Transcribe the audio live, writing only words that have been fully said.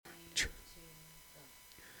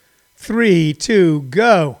3, 2,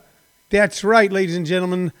 go. That's right, ladies and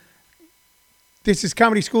gentlemen. This is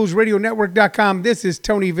ComedySchoolsRadioNetwork.com. This is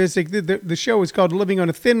Tony Visick. The show is called Living on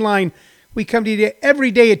a Thin Line. We come to you every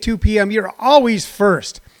day at 2 p.m. You're always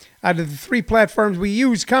first. Out of the 3 platforms we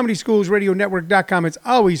use, ComedySchoolsRadioNetwork.com, it's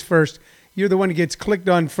always first. You're the one that gets clicked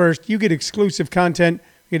on first. You get exclusive content.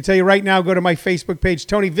 I'm going to tell you right now, go to my Facebook page,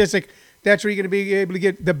 Tony Visick. That's where you're going to be able to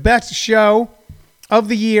get the best show of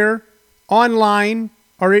the year online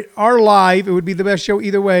or live. It would be the best show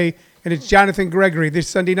either way. And it's Jonathan Gregory this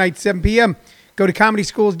Sunday night, 7 p.m. Go to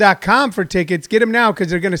ComedySchools.com for tickets. Get them now because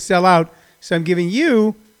they're going to sell out. So I'm giving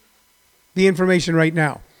you the information right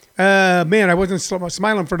now. Man, I wasn't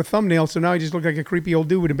smiling for the thumbnail, so now I just look like a creepy old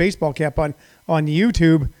dude with a baseball cap on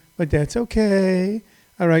YouTube. But that's okay.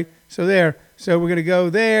 All right, so there. So we're going to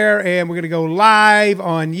go there, and we're going to go live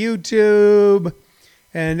on YouTube.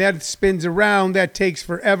 And that spins around. That takes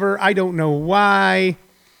forever. I don't know why.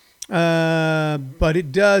 But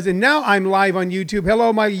it does. And now I'm live on YouTube.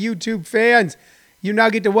 Hello, my YouTube fans. You now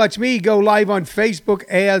get to watch me go live on Facebook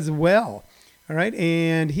as well. All right.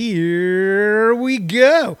 And here we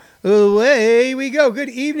go. Away we go. Good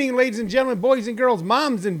evening, ladies and gentlemen, boys and girls,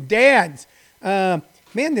 moms and dads.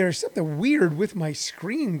 Man, there's something weird with my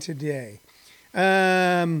screen today.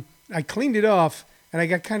 I cleaned it off and I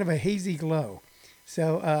got kind of a hazy glow.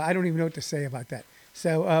 So I don't even know what to say about that.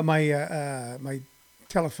 So my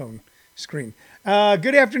telephone screen.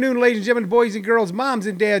 Good afternoon, ladies and gentlemen, boys and girls, moms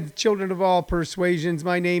and dads, children of all persuasions.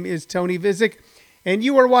 My name is Tony Visick, and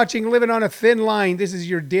you are watching Living on a Thin Line. This is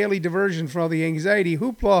your daily diversion from all the anxiety,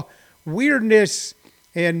 hoopla, weirdness,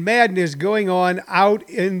 and madness going on out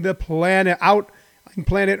in planet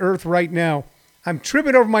Earth right now. I'm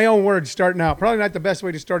tripping over my own words starting out. Probably not the best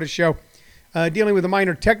way to start a show. Dealing with a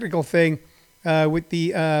minor technical thing with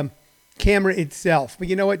the camera itself. But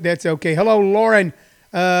you know what? That's okay. Hello, Lauren.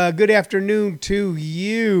 Good afternoon to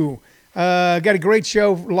you. Got a great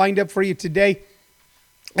show lined up for you today.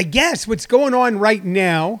 I guess what's going on right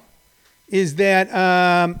now is that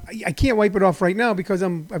I can't wipe it off right now because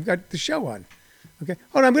I've got the show on. Okay,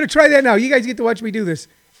 hold on. I'm going to try that now. You guys get to watch me do this,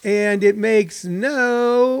 and it makes maybe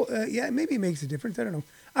it makes a difference. I don't know.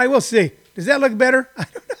 I will see. Does that look better? I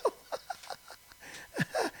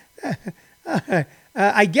don't know.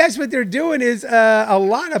 I guess what they're doing is a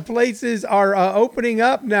lot of places are opening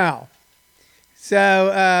up now.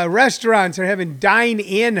 So restaurants are having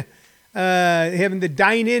having the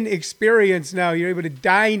dine-in experience now. You're able to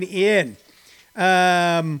dine in.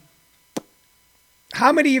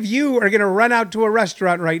 How many of you are going to run out to a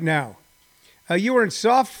restaurant right now? You are in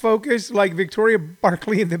soft focus like Victoria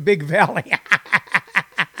Barkley in the Big Valley.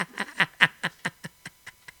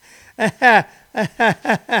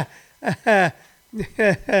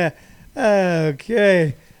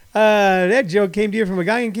 Okay. That joke came to you from a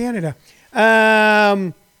guy in Canada.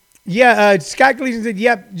 Scott Gleason said,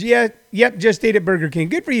 yep, just ate at Burger King.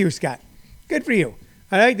 Good for you, Scott. Good for you.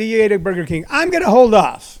 All right, that you ate at Burger King. I'm going to hold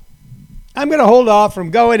off. From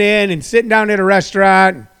going in and sitting down at a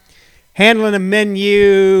restaurant and handling a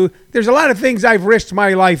menu. There's a lot of things I've risked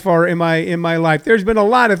my life for in my life. There's been a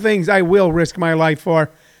lot of things I will risk my life for.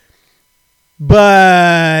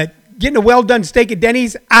 But getting a well-done steak at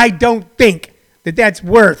Denny's, I don't think that's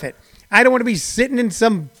worth it. I don't want to be sitting in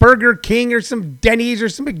some Burger King or some Denny's or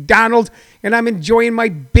some McDonald's and I'm enjoying my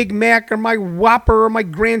Big Mac or my Whopper or my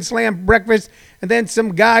Grand Slam breakfast and then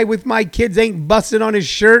some guy with my kids ain't busting on his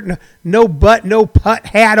shirt and no butt, no putt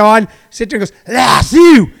hat on, sit there and goes, that's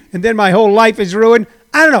you! And then my whole life is ruined.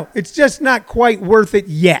 I don't know. It's just not quite worth it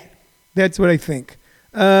yet. That's what I think.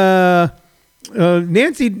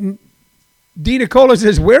 Nancy D. Nicola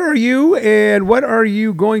says, where are you and what are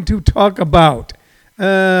you going to talk about?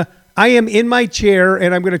 I am in my chair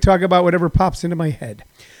and I'm going to talk about whatever pops into my head.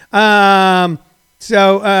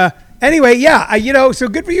 Anyway, so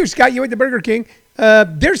good for you, Scott. You went to Burger King.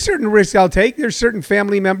 There's certain risks I'll take. There's certain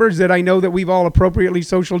family members that I know that we've all appropriately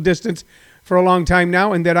social distanced for a long time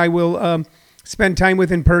now and that I will spend time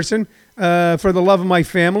with in person. For the love of my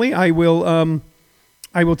family, I will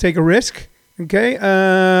take a risk. Okay.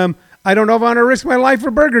 I don't know if I want to risk my life for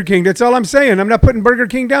Burger King. That's all I'm saying. I'm not putting Burger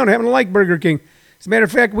King down. I happen to like Burger King. As a matter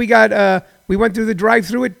of fact, we went through the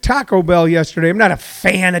drive-thru at Taco Bell yesterday. I'm not a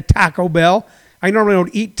fan of Taco Bell. I normally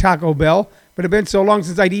don't eat Taco Bell, but it's been so long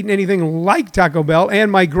since I'd eaten anything like Taco Bell.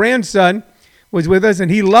 And my grandson was with us, and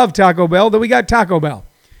he loved Taco Bell, that we got Taco Bell.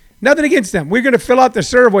 Nothing against them. We're going to fill out the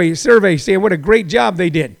survey saying what a great job they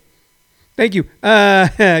did. Thank you.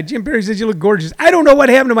 Jim Perry says you look gorgeous. I don't know what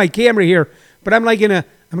happened to my camera here, but I'm like in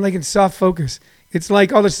soft focus. It's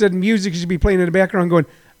like all of a sudden music should be playing in the background going,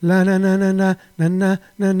 La na na na na na na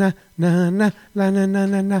na na na na la na na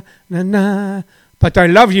na na na na. But I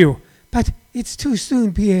love you. But it's too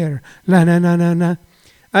soon, Pierre. La na na na na.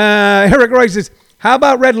 Eric Roy says, how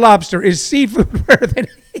about Red Lobster? Is seafood worth it?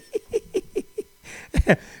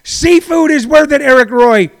 Seafood is worth it, Eric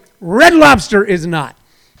Roy. Red Lobster is not.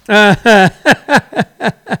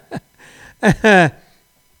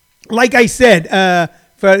 Like I said,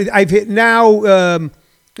 I've hit now.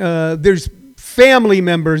 There's family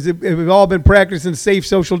members that have all been practicing safe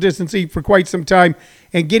social distancing for quite some time,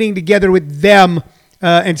 and getting together with them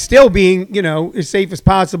and still being, as safe as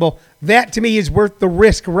possible. That to me is worth the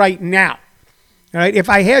risk right now. All right. If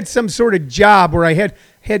I had some sort of job where I've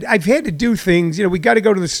had to do things, we got to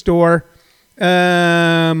go to the store.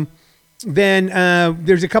 Then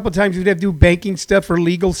there's a couple of times we'd have to do banking stuff or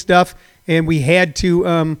legal stuff, and we had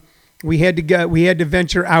to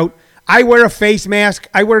venture out. I wear a face mask.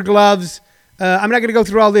 I wear gloves. I'm not going to go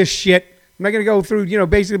through all this shit. I'm not going to go through,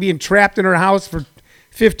 basically being trapped in our house for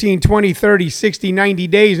 15, 20, 30, 60, 90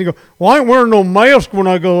 days and go, well, I ain't wearing no mask when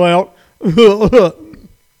I go out.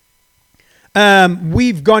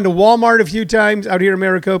 We've gone to Walmart a few times out here in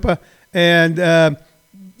Maricopa, and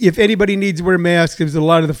if anybody needs to wear masks, it was a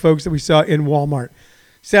lot of the folks that we saw in Walmart.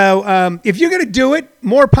 So if you're going to do it,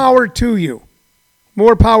 more power to you.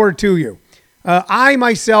 More power to you. I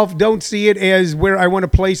myself don't see it as where I want to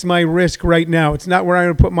place my risk right now. It's not where I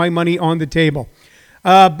want to put my money on the table.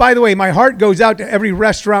 By the way, my heart goes out to every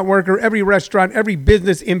restaurant worker, every restaurant, every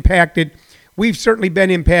business impacted. We've certainly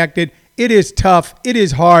been impacted. It is tough. It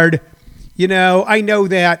is hard. I know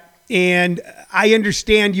that, and I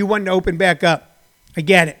understand you want to open back up. I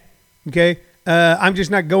get it. Okay. I'm just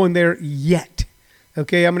not going there yet.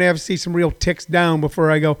 Okay. I'm going to have to see some real ticks down before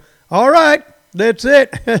I go, all right, that's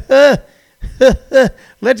it.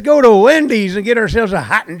 Let's go to Wendy's and get ourselves a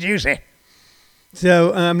hot and juicy.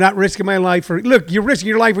 So I'm not risking my life look, you're risking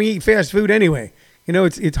your life when you eat fast food anyway.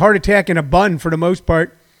 It's heart attack in a bun for the most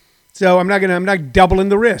part. So I'm not doubling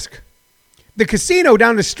the risk. The casino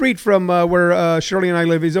down the street from where Shirley and I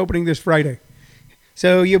live is opening this Friday.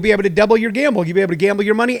 So you'll be able to double your gamble. You'll be able to gamble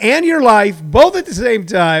your money and your life both at the same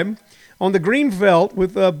time on the green felt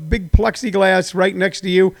with a big plexiglass right next to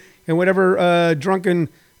you, and whatever drunken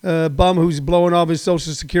bum who's blowing off his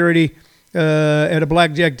Social Security at a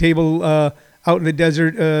blackjack table out in the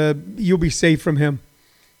desert, you'll be safe from him.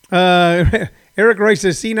 Eric Roy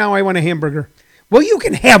says, see, now I want a hamburger. Well, you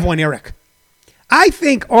can have one, Eric. I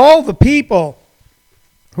think all the people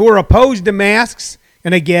who are opposed to masks,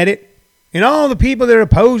 and I get it, and all the people that are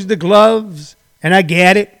opposed to gloves, and I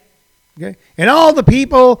get it, okay, and all the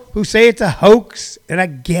people who say it's a hoax, and I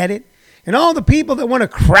get it, and all the people that want to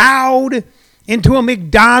crowd into a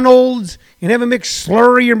McDonald's and have a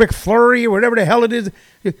McSlurry or McFlurry or whatever the hell it is,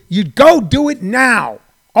 you go do it now.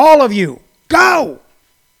 All of you, go.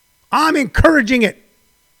 I'm encouraging it.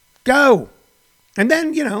 Go. And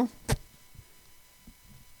then,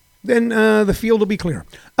 then the field will be clear.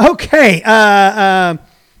 Okay, a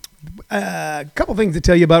couple things to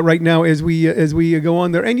tell you about right now as we go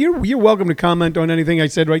on there, and you're welcome to comment on anything I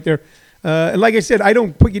said right there. And like I said, I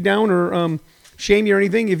don't put you down or shame you or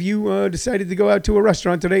anything. If you decided to go out to a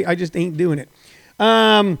restaurant today, I just ain't doing it.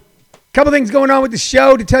 Couple things going on with the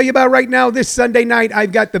show to tell you about right now. This Sunday night,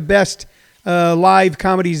 I've got the best live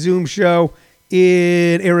comedy Zoom show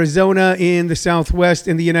in Arizona, in the Southwest,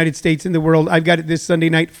 in the United States, in the world. I've got it this Sunday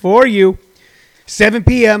night for you, 7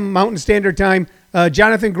 p.m. Mountain Standard Time.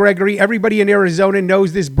 Jonathan Gregory, everybody in Arizona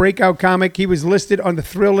knows this breakout comic. He was listed on the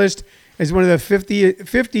Thrill List as one of the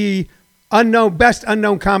 50 best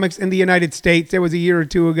unknown comics in the United States. That was a year or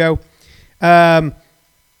two ago.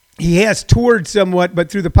 He has toured somewhat, but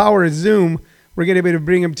through the power of Zoom, we're going to be able to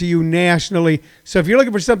bring him to you nationally. So if you're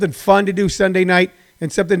looking for something fun to do Sunday night,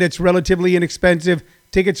 and something that's relatively inexpensive,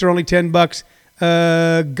 tickets are only $10.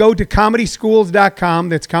 Go to comedyschools.com.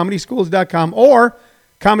 That's comedyschools.com or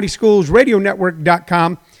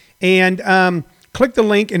comedyschoolsradionetwork.com and click the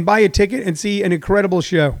link and buy a ticket and see an incredible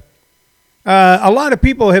show. A lot of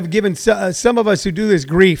people have given some of us who do this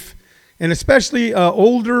grief, and especially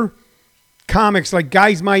older comics like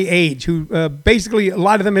guys my age who basically a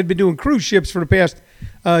lot of them had been doing cruise ships for the past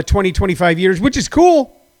 20, 25 years, which is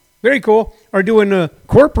cool. Very cool. Are doing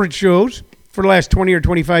corporate shows for the last 20 or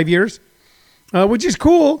 25 years, which is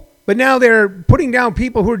cool. But now they're putting down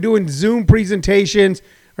people who are doing Zoom presentations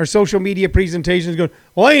or social media presentations going,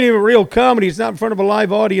 well, ain't even real comedy. It's not in front of a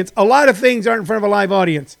live audience. A lot of things aren't in front of a live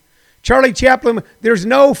audience. Charlie Chaplin, there's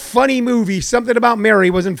no funny movie, Something About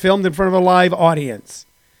Mary, wasn't filmed in front of a live audience.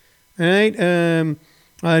 All right?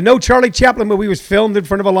 No Charlie Chaplin movie was filmed in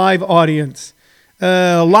front of a live audience.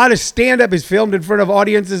 A lot of stand-up is filmed in front of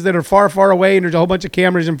audiences that are far, far away, and there's a whole bunch of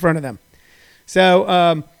cameras in front of them.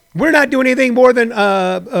 So we're not doing anything more than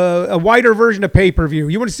a wider version of pay-per-view.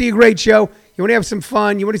 You want to see a great show? You want to have some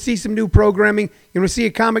fun? You want to see some new programming? You want to see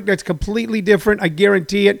a comic that's completely different? I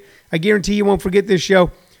guarantee it. I guarantee you won't forget this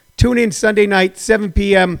show. Tune in Sunday night, 7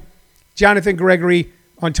 p.m. Jonathan Gregory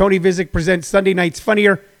on Tony Visick presents Sunday Nights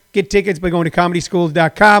Funnier. Get tickets by going to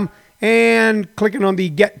comedyschools.com and clicking on the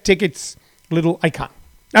Get Tickets little icon.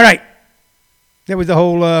 All right. That was the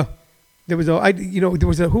whole, who was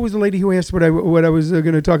the lady who asked what I was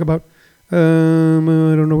going to talk about? I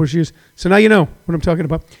don't know where she is. So now you know what I'm talking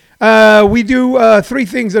about. We do 3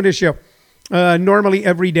 things on this show, normally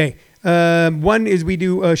every day. One is we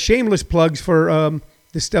do shameless plugs for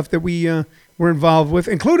the stuff that we're involved with,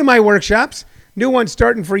 including my workshops. New one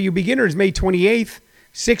starting for you beginners May 28th,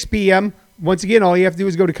 6 p.m. Once again, all you have to do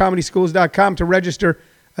is go to comedyschools.com to register.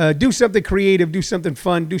 Do something creative, do something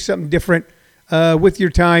fun, do something different with your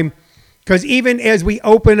time. Because even as we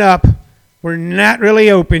open up, we're not really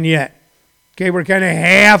open yet. Okay, we're kind of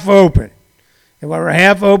half open. And while we're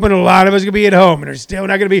half open, a lot of us are going to be at home. And there's still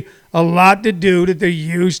not going to be a lot to do that there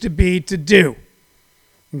used to be to do.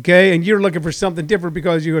 Okay, and you're looking for something different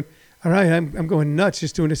because you're going, all right, I'm going nuts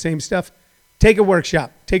just doing the same stuff. Take a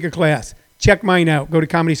workshop. Take a class. Check mine out. Go to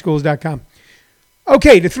comedyschools.com.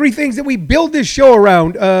 Okay, the 3 things that we build this show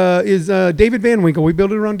around is David Van Winkle. We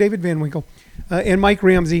build it around David Van Winkle and Mike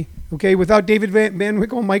Ramsey. Okay, without David Van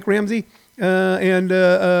Winkle, Mike Ramsey, and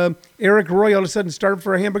Eric Roy all of a sudden starved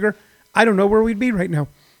for a hamburger, I don't know where we'd be right now.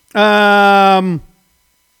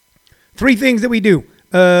 3 things that we do.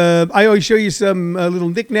 I always show you some little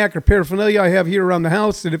knick-knack or paraphernalia I have here around the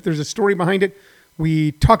house, and if there's a story behind it,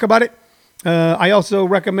 we talk about it. I also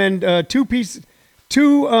recommend 2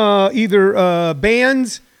 either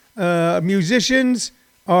bands, musicians,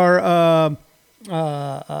 or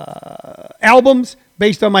albums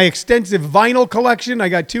based on my extensive vinyl collection. I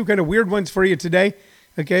got 2 kind of weird ones for you today.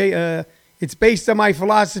 Okay, it's based on my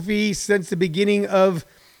philosophy since the beginning of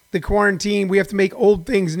the quarantine. We have to make old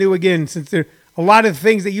things new again, since there a lot of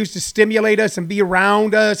things that used to stimulate us and be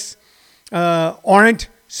around us aren't.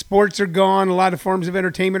 Sports are gone. A lot of forms of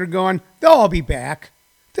entertainment are gone. They'll all be back.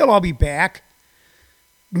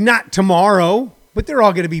 Not tomorrow, but they're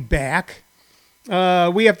all going to be back.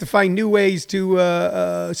 We have to find new ways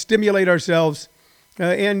to stimulate ourselves.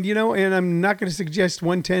 And I'm not going to suggest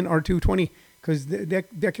 110 or 220 because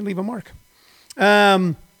that can leave a mark.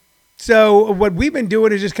 So what we've been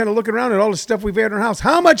doing is just kind of looking around at all the stuff we've had in our house.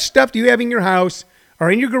 How much stuff do you have in your house or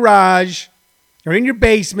in your garage or in your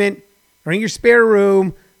basement or in your spare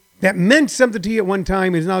room that meant something to you at one time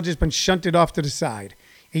and has now just been shunted off to the side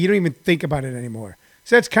and you don't even think about it anymore?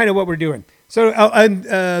 So that's kind of what we're doing. So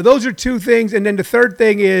those are 2 things. And then the third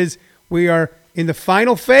thing is we are in the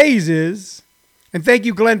final phases. And thank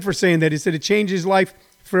you, Glenn, for saying that. He said it changed his life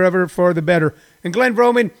forever for the better. And Glenn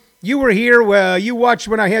Vroman, you were here. You watched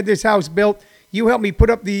when I had this house built. You helped me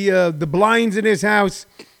put up the blinds in this house.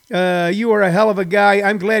 You are a hell of a guy.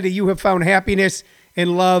 I'm glad that you have found happiness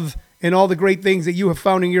and love and all the great things that you have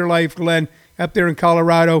found in your life, Glenn, up there in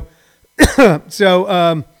Colorado.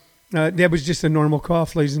 So that was just a normal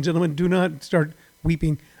cough, ladies and gentlemen. Do not start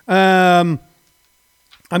weeping. I'm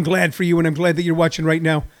glad for you, and I'm glad that you're watching right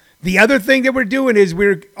now. The other thing that we're doing is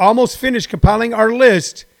we're almost finished compiling our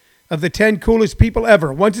list of the 10 coolest people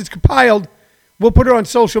ever. Once it's compiled, we'll put it on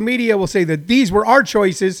social media. We'll say that these were our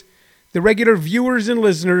choices, the regular viewers and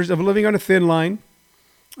listeners of Living on a Thin Line.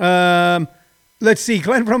 Let's see.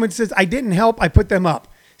 Glenn Vroman says, I didn't help. I put them up.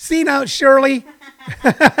 See now, Shirley?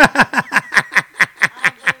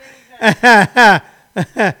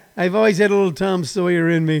 I've always had a little Tom Sawyer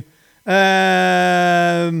in me.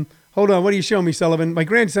 Hold on. What are you showing me, Sullivan? My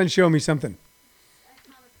grandson's showing me something.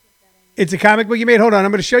 It's a comic book you made? Hold on.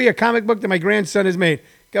 I'm going to show you a comic book that my grandson has made.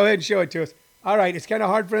 Go ahead and show it to us. All right. It's kind of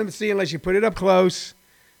hard for him to see unless you put it up close.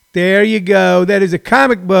 There you go. That is a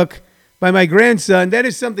comic book by my grandson. That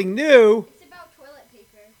is something new. It's about toilet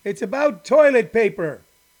paper. It's about toilet paper.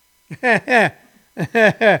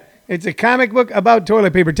 It's a comic book about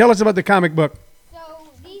toilet paper. Tell us about the comic book. So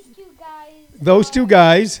these 2 guys. Those 2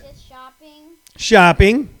 guys. Just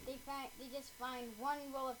Shopping. They just find 1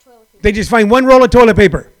 roll of toilet paper. They just find 1 roll of toilet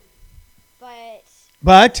paper.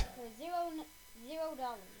 But.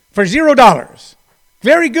 For $0.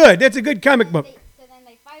 Very good. That's a good comic book. So then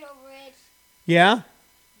they fight over it. Yeah.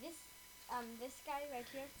 This guy right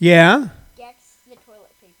here. Yeah. Gets the toilet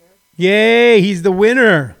paper. Yay, he's the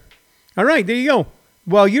winner. All right, there you go.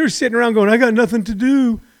 While you're sitting around going, I got nothing to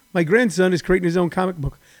do, my grandson is creating his own comic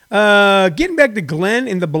book. Getting back to Glenn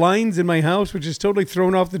and the blinds in my house, which has totally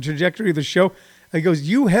thrown off the trajectory of the show. He goes,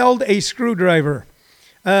 you held a screwdriver.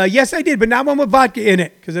 Yes, I did, but not one with vodka in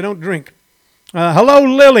it because I don't drink. Hello,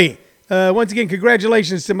 Lily. Once again,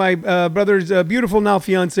 congratulations to my brother's beautiful now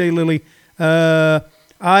fiance, Lily.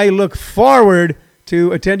 I look forward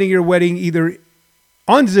to attending your wedding either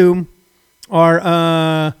on Zoom or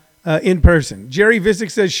in person. Jerry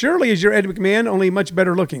Visick says, Shirley is your Ed McMahon, only much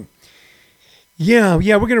better looking. Yeah,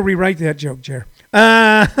 we're going to rewrite that joke, Jer.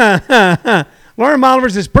 Lauren Oliver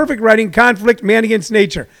says, perfect writing, conflict, man against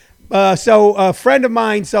nature. So a friend of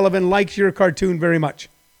mine, Sullivan, likes your cartoon very much.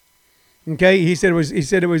 Okay, he said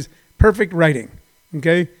it was perfect writing.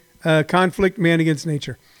 Okay, conflict, man against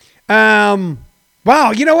nature.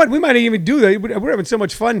 Wow, you know what? We might even do that. We're having so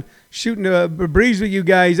much fun shooting a breeze with you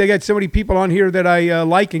guys. I got so many people on here that I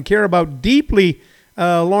like and care about deeply.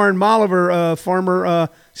 Lauren Molliver, former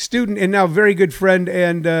student and now very good friend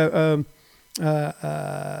and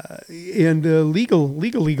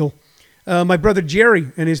legal. My brother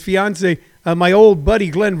Jerry and his fiance, my old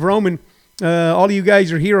buddy Glenn Vroman. All of you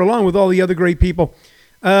guys are here along with all the other great people.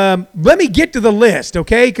 Let me get to the list,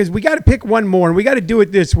 okay? Because we got to pick one more, and we got to do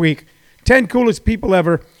it this week. 10 coolest people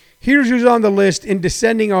ever. Here's who's on the list in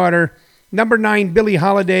descending order. Number 9, Billie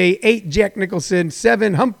Holiday. 8, Jack Nicholson.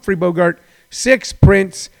 7, Humphrey Bogart. 6,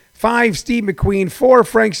 Prince. 5, Steve McQueen. 4,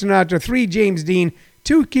 Frank Sinatra. 3, James Dean.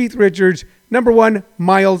 2, Keith Richards. Number 1,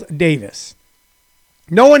 Miles Davis.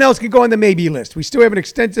 No one else can go on the maybe list. We still have an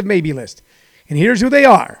extensive maybe list. And here's who they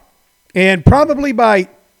are. And probably by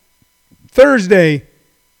Thursday,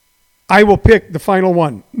 I will pick the final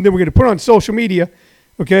one. And then we're going to put it on social media,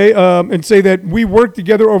 okay, and say that we worked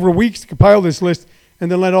together over weeks to compile this list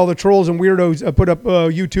and then let all the trolls and weirdos put up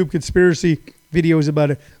YouTube conspiracy videos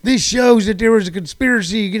about it. This shows that there was a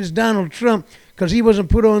conspiracy against Donald Trump because he wasn't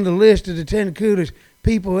put on the list of the 10 coolest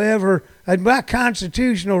people ever. And my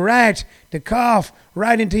constitutional rights to cough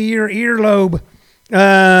right into your earlobe.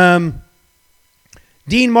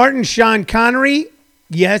 Dean Martin, Sean Connery.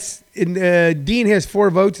 Yes, Dean has 4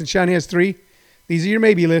 votes and Sean has 3. These are your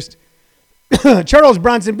maybe list. Charles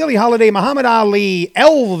Bronson, Billie Holiday, Muhammad Ali,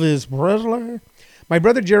 Elvis Presley, my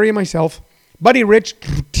brother Jerry and myself, Buddy Rich,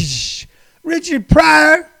 Richard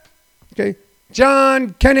Pryor, okay,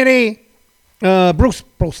 John Kennedy, Bruce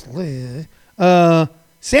Lee,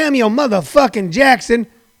 Samuel motherfucking Jackson,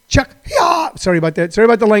 Chuck, sorry about that. Sorry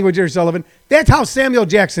about the language here, Sullivan. That's how Samuel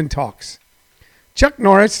Jackson talks. Chuck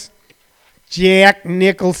Norris, Jack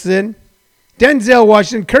Nicholson, Denzel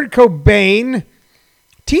Washington, Kurt Cobain,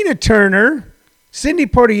 Tina Turner, Cindy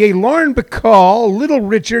Poitier, Lauren Bacall, Little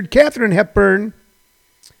Richard, Katharine Hepburn,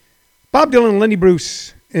 Bob Dylan, Lenny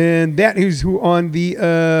Bruce, and that is who is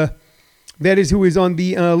on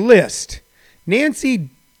the list. Nancy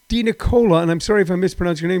DiNicola, and I'm sorry if I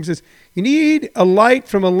mispronounced your name, says, you need a light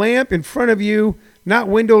from a lamp in front of you, not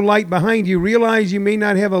window light behind you. Realize you may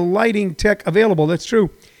not have a lighting tech available. That's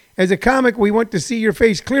true. As a comic, we want to see your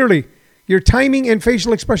face clearly. Your timing and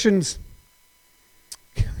facial expressions.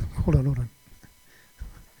 Hold on.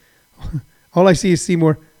 All I see is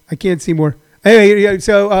Seymour. I can't see more. Anyway,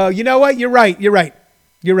 so you know what? You're right. And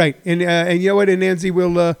you know what? And Nancy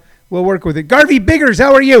will work with it. Garvey Biggers,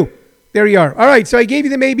 how are you? There you are. All right, so I gave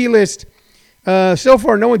you the maybe list. So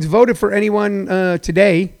far, no one's voted for anyone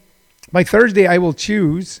today. By Thursday, I will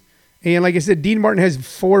choose. And like I said, Dean Martin has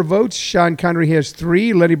 4 votes. Sean Connery has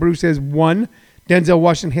 3. Lenny Bruce has 1. Denzel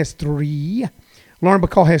Washington has 3. Lauren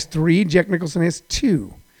Bacall has 3. Jack Nicholson has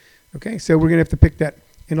 2. Okay, so we're going to have to pick that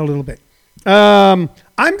in a little bit. I'm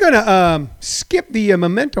going to skip the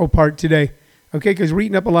memento part today, okay, because we're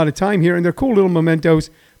eating up a lot of time here, and they're cool little mementos,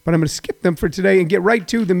 but I'm going to skip them for today and get right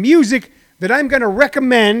to the music that I'm going to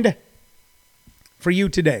recommend for you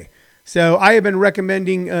today. So I have been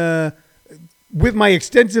recommending, with my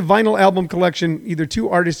extensive vinyl album collection, either 2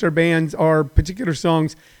 artists or bands or particular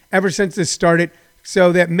songs ever since this started,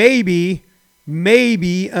 so that maybe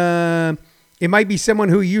it might be someone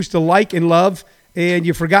who you used to like and love and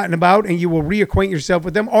you've forgotten about, and you will reacquaint yourself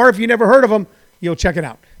with them. Or if you never heard of them, you'll check it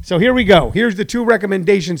out. So here we go. Here's the 2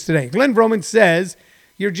 recommendations today. Glenn Vroman says,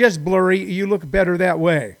 you're just blurry. You look better that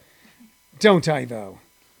way. Don't I, though?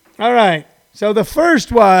 All right. So the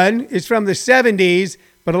first one is from the 70s,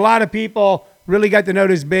 but a lot of people really got to know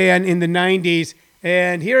this band in the 90s.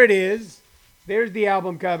 And here it is. There's the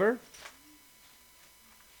album cover.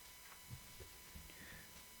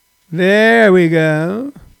 There we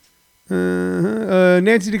go.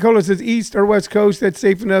 Nancy DiCola says East or West Coast. That's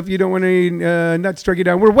safe enough. You don't want any nuts strike you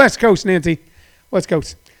down. We're West Coast, Nancy. West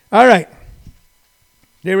Coast. All right.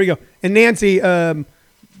 There we go. And Nancy,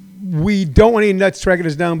 we don't want any nuts tracking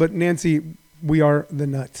us down, but Nancy, we are the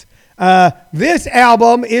nuts. This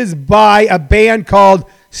album is by a band called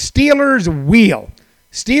Stealers Wheel.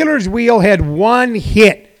 Stealers Wheel had one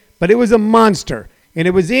hit, but it was a monster, and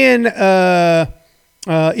it was in the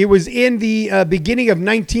beginning of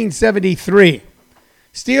 1973.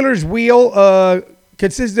 Stealers Wheel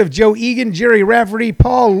consisted of Joe Egan, Jerry Rafferty,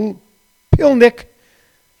 Paul Pilnick,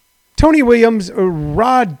 Tony Williams,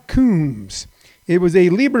 Rod Coombs. It was a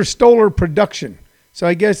Lieber Stoller production. So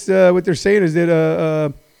I guess what they're saying is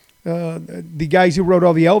that the guys who wrote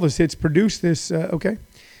all the Elvis hits produced this. Okay.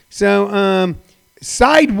 So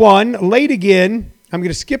side one, Late Again. I'm going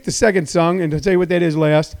to skip the second song and I'll tell you what that is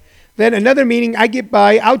last. Then Another Meaning, I Get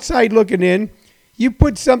By, Outside Looking In, You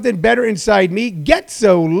Put Something Better Inside Me, Get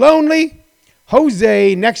So Lonely,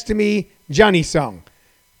 Jose, Next to Me, Johnny Song.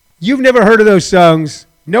 You've never heard of those songs.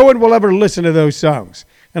 No one will ever listen to those songs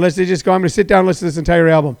unless they just go, I'm going to sit down and listen to this entire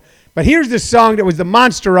album. But here's the song that was the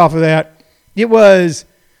monster off of that. It was,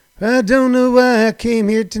 I don't know why I came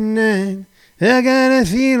here tonight. I got a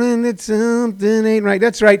feeling that something ain't right.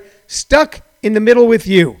 That's right. Stuck in the Middle with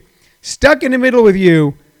You. Stuck in the Middle with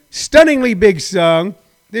You. Stunningly big song.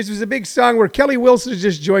 This was a big song where Kelly Wilson has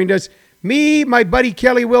just joined us. Me, my buddy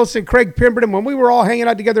Kelly Wilson, Craig Pemberton, when we were all hanging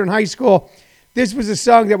out together in high school, this was a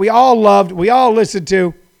song that we all loved, we all listened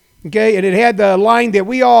to, okay? And it had the line that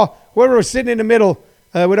we all, whoever was sitting in the middle,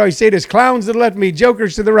 would always say this, clowns to the left of me,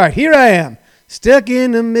 jokers to the right. Here I am, stuck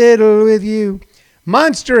in the middle with you.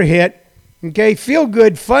 Monster hit, okay? Feel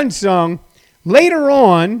good, fun song. Later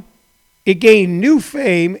on, it gained new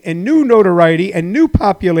fame and new notoriety and new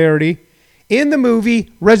popularity in the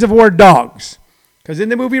movie Reservoir Dogs. Because in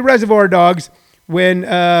the movie Reservoir Dogs, when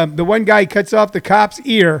the one guy cuts off the cop's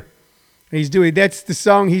ear, that's the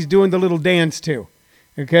song he's doing the little dance to.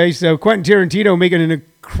 Okay, so Quentin Tarantino making an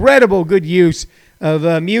incredible good use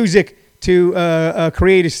of music to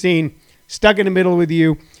create a scene. Stuck in the Middle with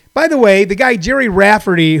You. By the way, the guy Jerry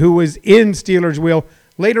Rafferty, who was in Stealers Wheel,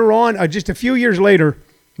 later on, just a few years later,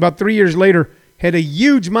 about 3 years later, had a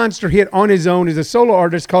huge monster hit on his own as a solo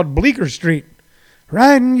artist called Bleecker Street.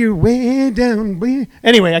 Riding your way down.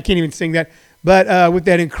 Anyway, I can't even sing that. But with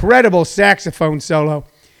that incredible saxophone solo.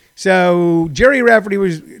 So Jerry Rafferty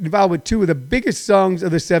was involved with two of the biggest songs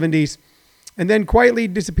of the 70s and then quietly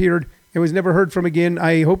disappeared and was never heard from again.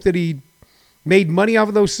 I hope that he made money off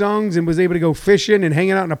of those songs and was able to go fishing and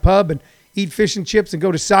hanging out in a pub and eat fish and chips and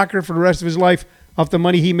go to soccer for the rest of his life off the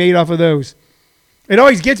money he made off of those. It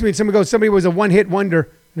always gets me when someone goes, somebody was a one-hit wonder.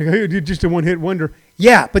 And I go, hey, just a one-hit wonder.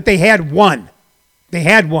 Yeah, but they had one. They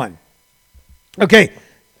had one. Okay,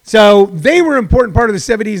 so they were an important part of the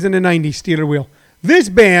 70s and the 90s, Stealer Wheel. This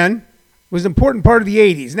band was an important part of the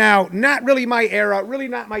 80s. Now, not really my era, really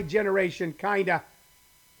not my generation, kind of.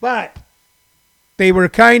 But they were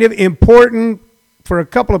kind of important for a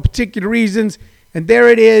couple of particular reasons. And there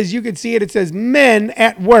it is. You can see it. It says Men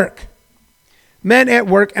at Work. Men at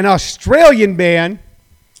Work, an Australian band.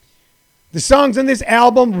 The songs on this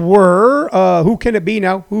album were Who Can It Be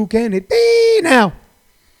Now? Who Can It Be Now?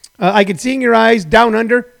 I Can See in Your Eyes, Down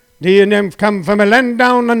Under. Do you come from a land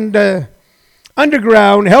down under?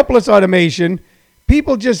 Underground, Helpless Automation.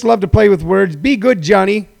 People Just Love to Play with Words. Be Good,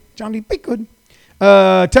 Johnny. Johnny, be good.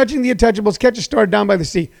 Touching the Untouchables, Catch a Star, Down by the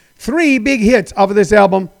Sea. 3 big hits off of this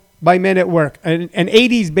album by Men at Work. An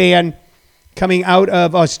 80s band coming out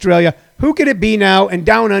of Australia. Who Can It Be Now? And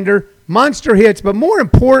Down Under. Monster hits. But more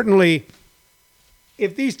importantly,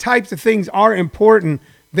 if these types of things are important,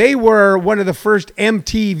 they were one of the first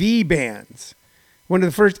MTV bands. One of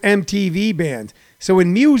the first MTV bands. So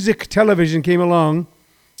when music television came along,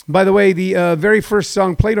 by the way, the very first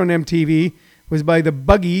song played on MTV was by the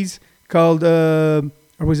Buggies called, or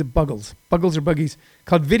was it Buggles? Buggles or Buggies?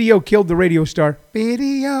 Called Video Killed the Radio Star.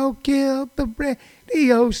 Video Killed the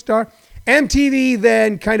Radio Star. MTV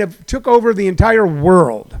then kind of took over the entire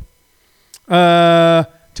world.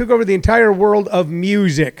 Took over the entire world of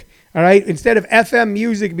music. All right? Instead of FM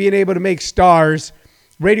music being able to make stars,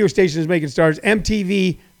 radio stations making stars,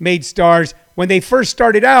 MTV made stars. When they first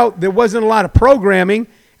started out, there wasn't a lot of programming,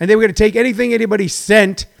 and they were going to take anything anybody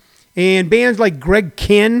sent. And bands like Greg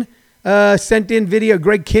Kihn sent in video.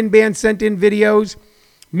 Greg Kihn Band sent in videos.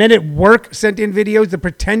 Men at Work sent in videos. The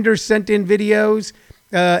Pretenders sent in videos.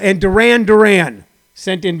 And Duran Duran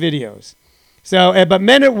sent in videos. So, but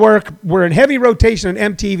Men at Work were in heavy rotation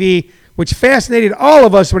on MTV, which fascinated all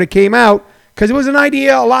of us when it came out, because it was an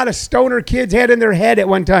idea a lot of stoner kids had in their head at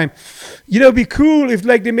one time. You know, it'd be cool if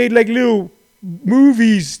like they made like little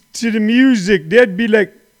movies to the music. That'd be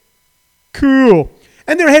like cool.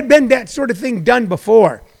 And there had been that sort of thing done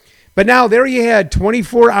before. But now there you had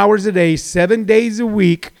 24 hours a day, 7 days a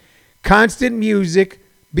week, constant music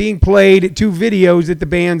being played to videos that the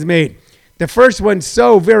bands made. The first one's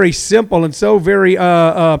so very simple and so very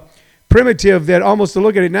primitive that almost to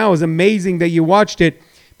look at it now is amazing that you watched it,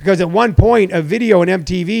 because at one point a video on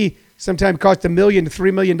MTV sometimes cost $1 million to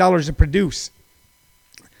 $3 million to produce.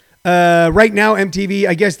 Right now MTV,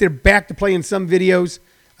 I guess they're back to playing some videos.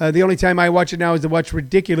 The only time I watch it now is to watch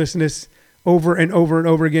ridiculousness over and over and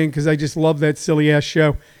over again, because I just love that silly ass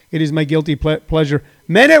show. It is my guilty pleasure.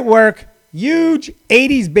 Men at Work, huge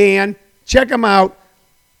 80s band. Check them out.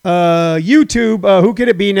 YouTube, Who Could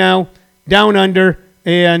It Be Now, Down Under,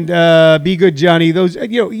 and Be Good Johnny. Those,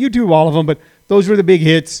 YouTube all of them, but those were the big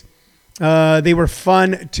hits. They were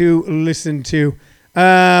fun to listen to.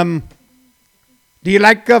 Do you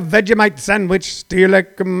like a Vegemite sandwich? Do you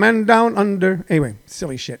like a man down under? Anyway,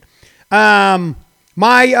 silly shit. My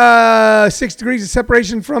 6 degrees of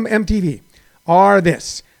separation from MTV are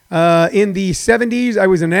this. In the 70s, I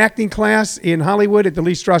was in an acting class in Hollywood at the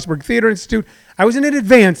Lee Strasberg Theater Institute. I was in an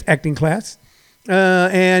advanced acting class.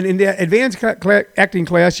 And in the advanced acting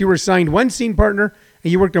class, you were assigned one scene partner,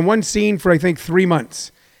 and you worked on one scene for, I think, 3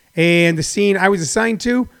 months. And the scene I was assigned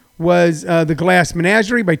to was The Glass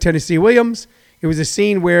Menagerie by Tennessee Williams. It was a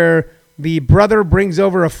scene where the brother brings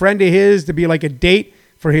over a friend of his to be like a date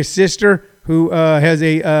for his sister, who has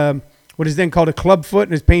a what is then called a clubfoot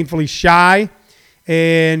and is painfully shy.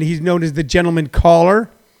 And he's known as the gentleman caller.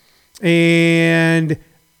 And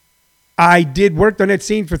I worked on that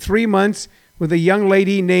scene for 3 months with a young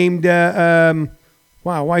lady named, wow,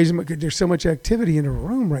 why is there so much activity in the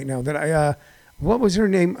room right now that what was her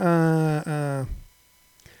name? How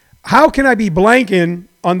can I be blanking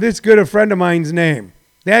on this good a friend of mine's name?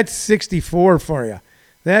 That's 64 for you.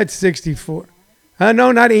 That's 64.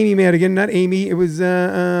 No, not Amy Madigan, not Amy. It was,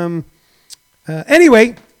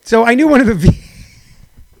 anyway, so I knew one of the,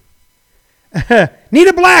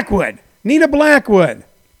 Nina Blackwood.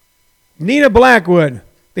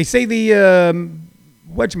 They say the,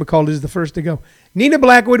 whatchamacallit is the first to go. Nina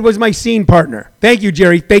Blackwood was my scene partner. Thank you,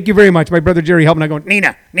 Jerry. Thank you very much. My brother Jerry helped me. I go,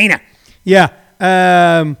 Nina. Yeah.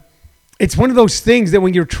 It's one of those things that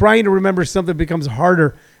when you're trying to remember something, it becomes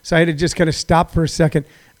harder. So I had to just kind of stop for a second.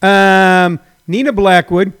 Nina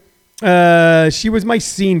Blackwood, she was my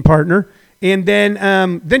scene partner. And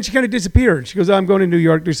then she kind of disappeared. She goes, I'm going to New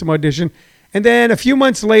York, do some audition. And then a few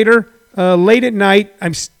months later, late at night,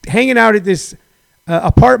 I'm hanging out at this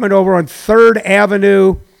apartment over on 3rd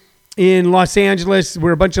Avenue in Los Angeles,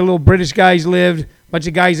 where a bunch of little British guys lived, a bunch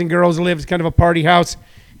of guys and girls lived. It's kind of a party house.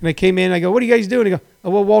 And I came in, I go, what are you guys doing? They go, oh,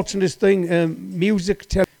 we're watching this thing,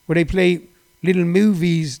 where they play little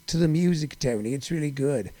movies to the music, Tony. It's really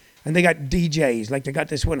good. And they got DJs, like they got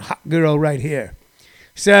this one hot girl right here.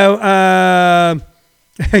 So,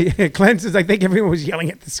 Glenn says, I think everyone was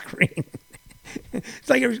yelling at the screen. It's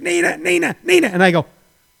like it was Nina. And I go,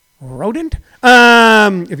 rodent?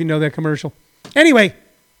 If you know that commercial. Anyway,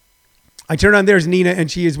 I turn on, there's Nina, and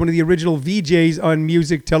she is one of the original VJs on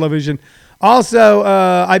music television. Also,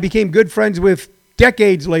 I became good friends with,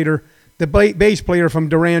 decades later, the bass player from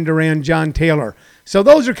Duran Duran, John Taylor. So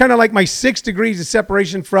those are kind of like my 6 degrees of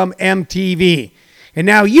separation from MTV. And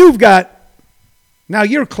now you're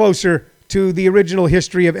closer to the original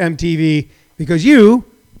history of MTV because you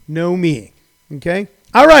know me. Okay?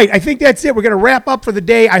 All right, I think that's it. We're going to wrap up for the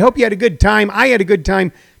day. I hope you had a good time. I had a good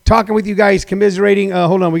time talking with you guys, commiserating.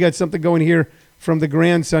 Hold on, we got something going here from the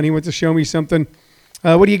grandson. He wants to show me something.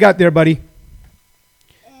 What do you got there, buddy?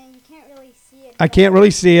 You can't really see it. I can't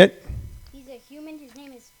really see it. He's a human. His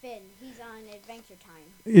name is Finn. He's on Adventure Time.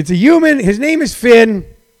 It's a human. His name is Finn.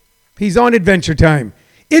 He's on Adventure Time.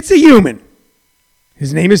 It's a human.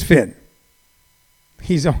 His name is Finn.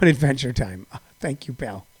 He's on Adventure Time. Thank you,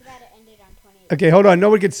 pal. Too bad it ended on 28. Okay, hold on.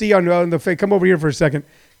 No one can see on the face. Come over here for a second.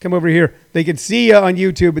 Come over here. They can see you on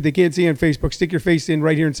YouTube, but they can't see you on Facebook. Stick your face in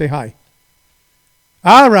right here and say hi.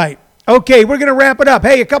 All right. Okay, we're going to wrap it up.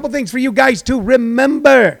 Hey, a couple things for you guys to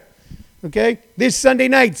remember. Okay, this Sunday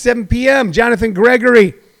night, 7 p.m., Jonathan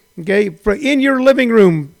Gregory. Okay, in your living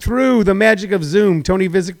room through the magic of Zoom, Tony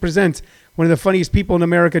Visick presents one of the funniest people in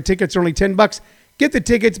America. Tickets are only $10. Get the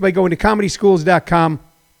tickets by going to comedyschools.com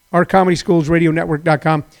or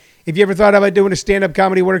comedyschools.radionetwork.com. If you ever thought about doing a stand-up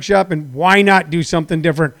comedy workshop, and why not do something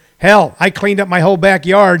different? Hell, I cleaned up my whole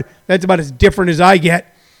backyard. That's about as different as I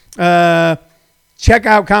get. Check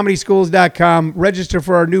out comedyschools.com. Register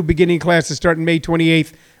for our new beginning classes starting May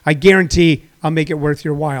 28th. I guarantee I'll make it worth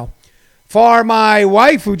your while. For my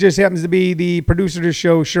wife, who just happens to be the producer of the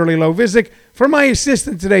show, Shirley Lowe Visick. For my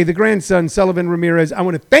assistant today, the grandson, Sullivan Ramirez, I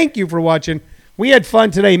want to thank you for watching. We had fun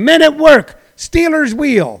today. Men at Work, Steelers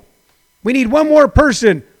Wheel. We need one more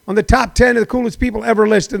person on the top 10 of the coolest people ever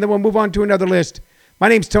list, and then we'll move on to another list. My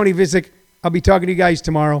name's Tony Visick. I'll be talking to you guys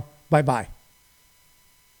tomorrow. Bye-bye.